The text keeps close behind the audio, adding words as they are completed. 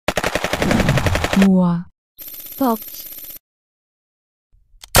Mohr Pubg.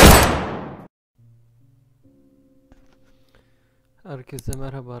 Herkese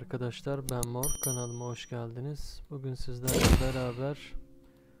merhaba arkadaşlar, ben Mohr, kanalıma hoş geldiniz. Bugün sizlerle beraber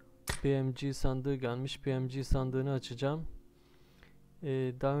PMGC sandığı gelmiş, PMGC sandığını açacağım.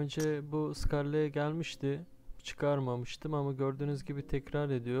 Daha önce bu SCAL'e gelmişti, çıkarmamıştım ama gördüğünüz gibi tekrar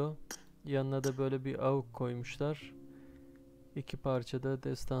ediyor. Yanına da böyle bir AUG koymuşlar. İki parçada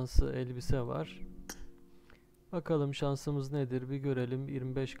destansı elbise var. Bakalım şansımız nedir bir görelim.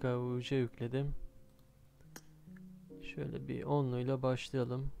 25k AUG yükledim. Şöyle bir 10'lu ile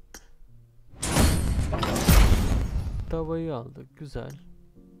başlayalım. Tavayı aldık. Güzel.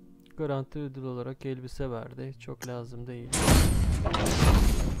 Garanti ödül olarak elbise verdi. Çok lazım değil.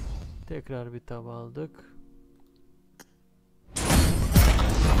 Tekrar bir tava aldık.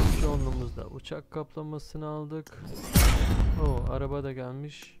 Şu 10'lumuzda uçak kaplamasını aldık. Oo, araba da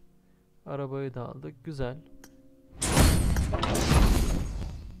gelmiş. Arabayı da aldık. Güzel.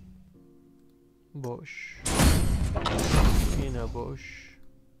 Boş. Yine boş.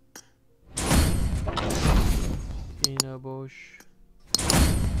 Yine boş.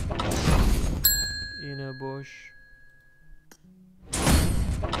 Yine boş.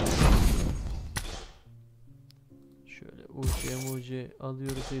 Şöyle UC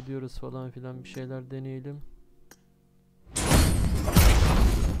alıyoruz ediyoruz falan filan bir şeyler deneyelim.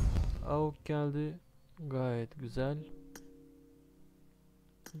 AUG geldi. Gayet güzel.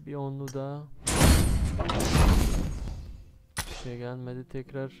 Bir 10'lu daha. Bir şey gelmedi.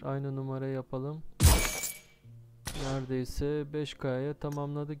 Tekrar aynı numara yapalım. Neredeyse 5K'ya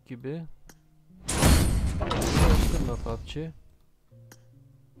tamamladık gibi. Uğraştırma Pubg.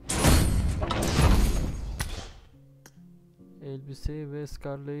 Elbiseyi ve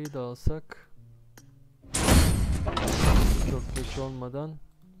SCARL'ı da alsak çok geç olmadan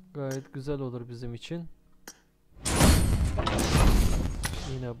gayet güzel olur bizim için.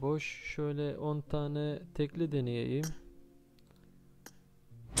 Yine boş. Şöyle 10 tane tekli deneyeyim.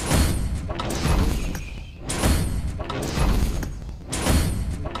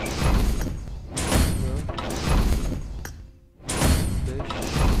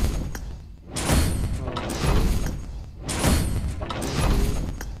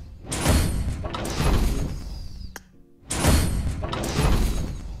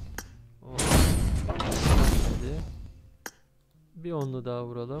 Bir 10'lu daha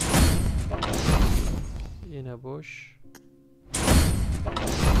vuralım. Yine boş.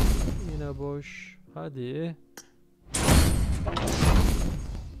 Yine boş. Hadi.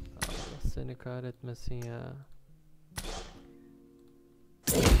 Allah seni kahretmesin ya.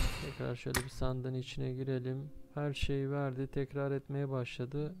 Tekrar şöyle bir sandığın içine girelim. Her şeyi verdi. Tekrar etmeye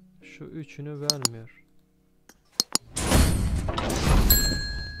başladı. Şu üçünü vermiyor.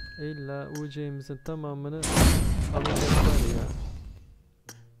 İlla UC'mizin tamamını alacaklar ya.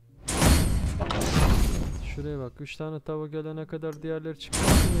 Şuraya bak. 3 tane tava gelene kadar diğerleri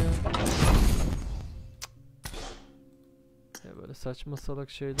çıkmasın ya. Ya böyle saçma salak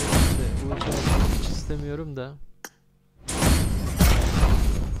şeyler de UC hiç istemiyorum da.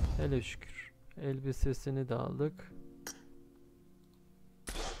 Hele şükür. Elbisesini de aldık.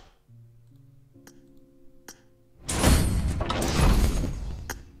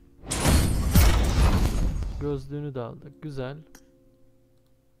 Gözlüğünü de aldık. Güzel.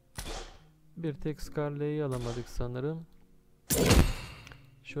 Bir tek SCARL'ı alamadık sanırım.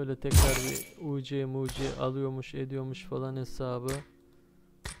 Şöyle tekrar bir UC alıyormuş ediyormuş falan hesabı.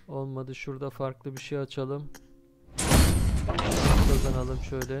 Olmadı. Şurada farklı bir şey açalım. Kazanalım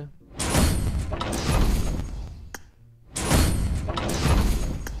şöyle.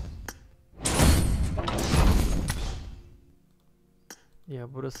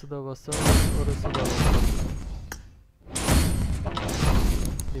 Ya burası da vasal, orası da vasal.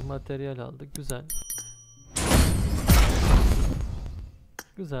 Bir materyal aldık. Güzel.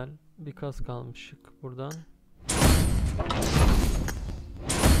 Güzel. Bir kask almışık buradan.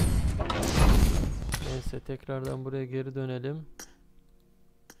 Neyse tekrardan buraya geri dönelim.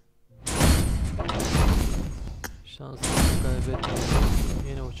 Şansımızı kaybetmeyelim.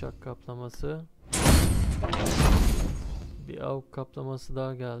 Yine uçak kaplaması. Bir AUG kaplaması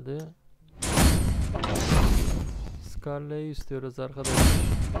daha geldi. SCARL'ı istiyoruz arkadaşlar.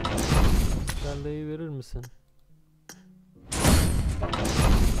 SCARL'ı verir misin?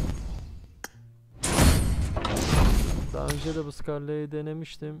 Daha önce de bu SCARL'ı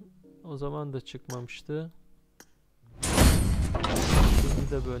denemiştim. O zaman da çıkmamıştı.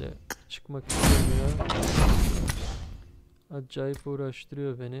 Şimdi de böyle çıkmak istemiyor. Acayip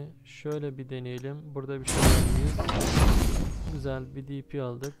uğraştırıyor beni. Şöyle bir deneyelim. Burada bir şey var mıyız? Güzel bir DP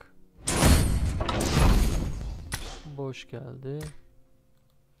aldık. Boş geldi.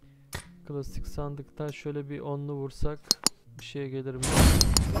 Klasik sandıkta şöyle bir 10'lu vursak bir şey gelir mi?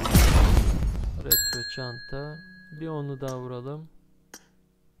 Retro çanta. Bir 10'lu daha vuralım.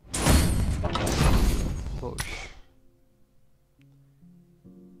 Boş.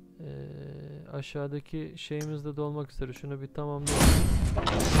 Aşağıdaki şeyimiz de dolmak üzere. Şunu bir tamamlayalım.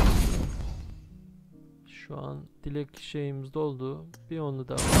 Şu an dilek şeyimiz doldu. Bir 10'lu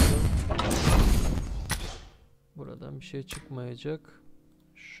daha vuralım. Buradan bir şey çıkmayacak.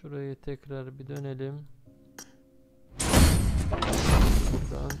 Şurayı tekrar bir dönelim.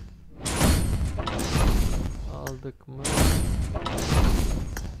 Buradan aldık mı?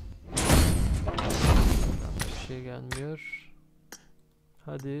 Buradan da bir şey gelmiyor.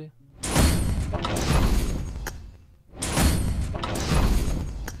 Hadi.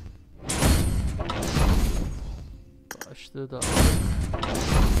 Başlığı da aldık.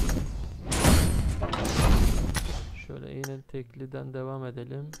 Şöyle yine tekliden devam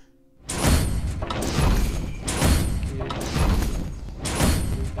edelim. 2 3 4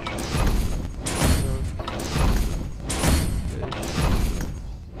 5 6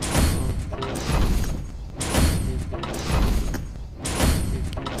 7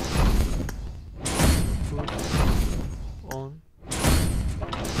 8 9 10.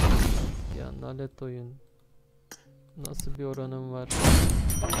 Ya nalet oyun. Nasıl bir oranım var?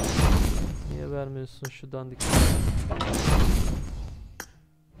 Niye vermiyorsun şu dandikleri?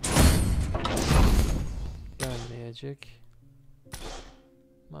 Gelmeyecek.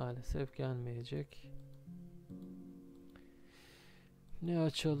 Maalesef gelmeyecek. Ne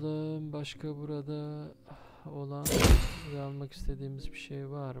açalım? Başka burada olan ve almak istediğimiz bir şey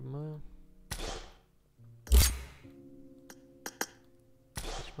var mı?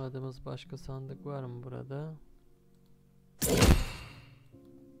 Açmadığımız başka sandık var mı burada?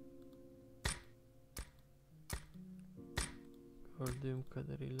 Gördüğüm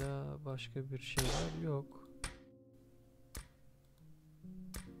kadarıyla başka bir şeyler yok.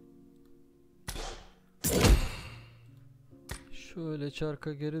 Şöyle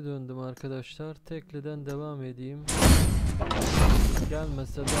çarka geri döndüm arkadaşlar. Tekliden devam edeyim.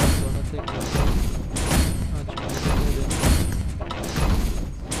 Gelmezse daha sonra tekrar açmayı denerim.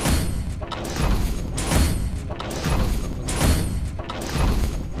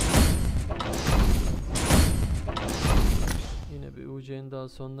 Yine bir UC'nin daha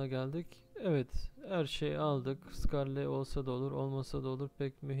sonuna geldik. Evet, her şeyi aldık. SCAL olsa da olur, olmasa da olur.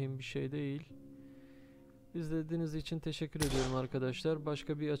 Pek mühim bir şey değil. İzlediğiniz için teşekkür ediyorum arkadaşlar.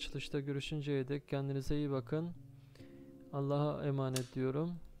 Başka bir açılışta görüşünceye dek kendinize iyi bakın. Allah'a emanet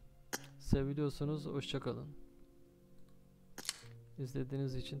diyorum. Seviliyorsunuz. Hoşça kalın.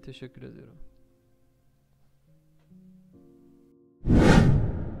 İzlediğiniz için teşekkür ediyorum.